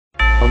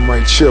I'm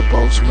right chip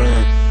boss,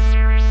 man.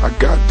 I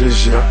got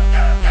this, yeah.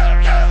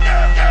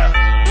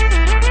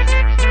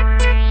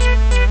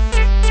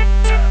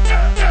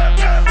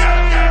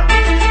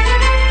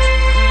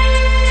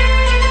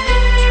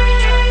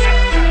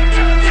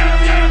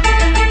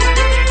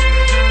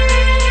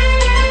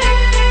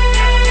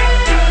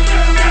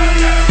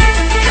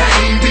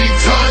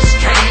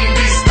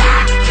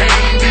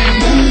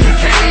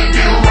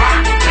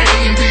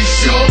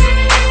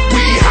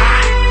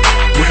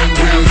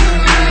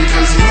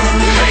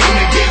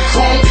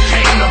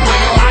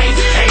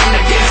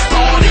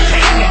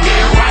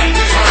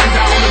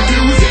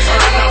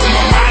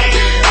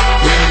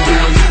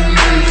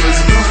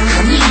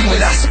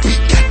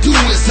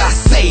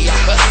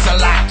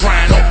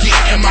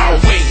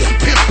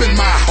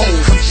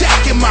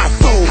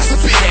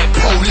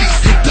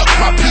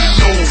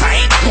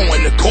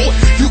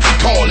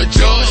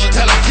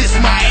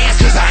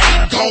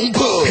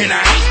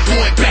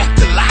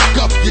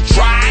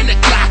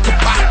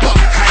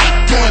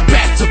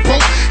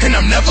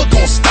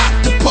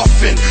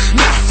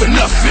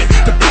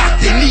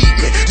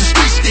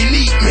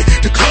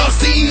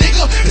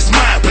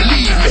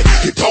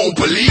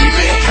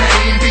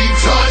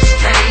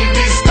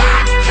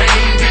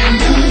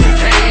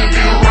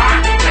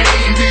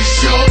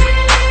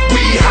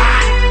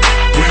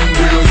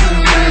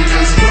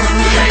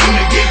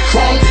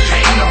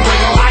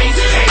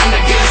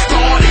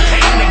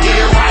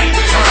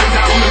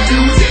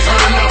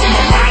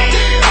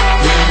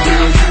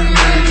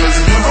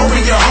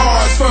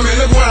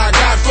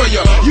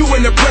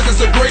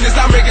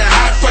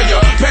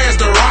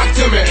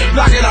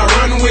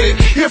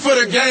 For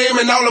the game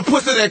and all the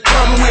pussy that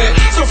come with it.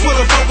 So full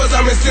of focus,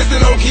 I'm insisting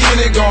on keeping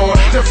it going.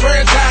 The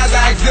franchise,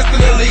 I exist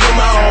in a league of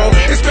my own.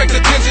 Expect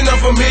attention, I'm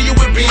familiar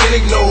with being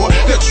ignored.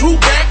 The true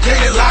back,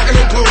 hated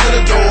locking and closing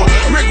the door.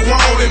 Brick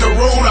wall in the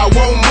road, I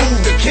won't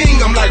move. The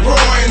king, I'm like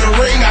Roy in the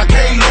ring, I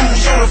can't lose.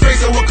 Show the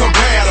face of what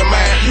compare to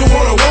man. You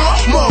wanna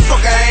walk?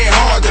 Motherfucker ain't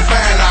hard to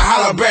find. I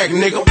holler back,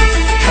 nigga.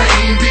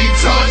 Can't be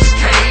touched,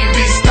 can't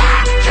be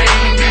stopped,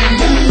 can't be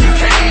moved,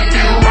 can't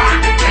be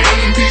rocked,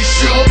 can't be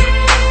shook.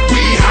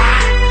 We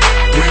hot.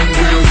 When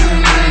will you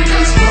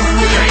niggas learn?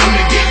 Came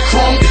to get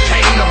crunk,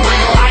 came to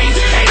bring life,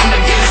 came to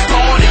get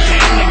started,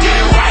 came to get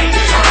it right.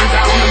 Turn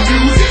down the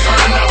music,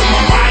 turn up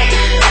my mic.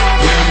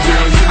 When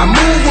will you I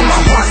move when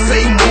my heart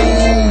say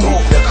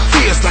move.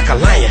 Feels like a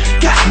lion,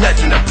 got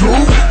nothing to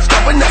prove.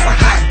 Stopping up a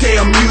hot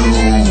damn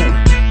mule.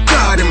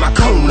 God in my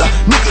corner,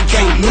 nigga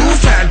can't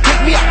lose. Trying to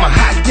take me out my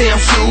hot damn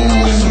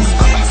shoes.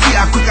 See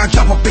how quick I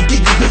drop up and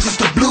get you bitches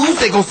the blues.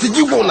 They gon' see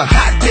you on a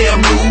hot damn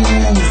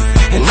news.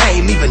 And I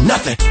ain't leaving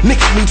nothing.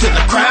 Nigga me to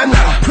the crime,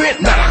 not a print,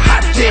 not a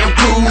hot damn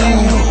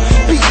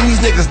clue. Beating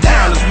these niggas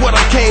down is what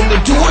I came to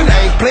do, and I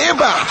ain't playing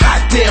by a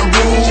hot damn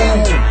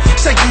rule.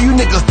 Shaking you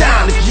niggas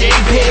down if you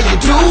ain't paying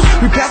your dues.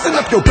 We passing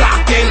up your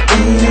block and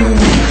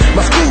ooh,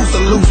 my screws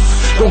are loose.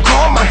 Don't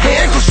call my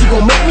hand, cause you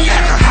gon' make me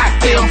act a hot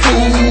damn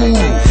fool.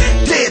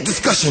 Dead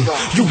discussion,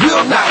 you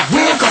will not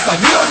win, cause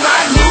I will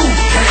not lose.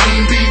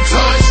 can't be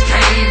touched?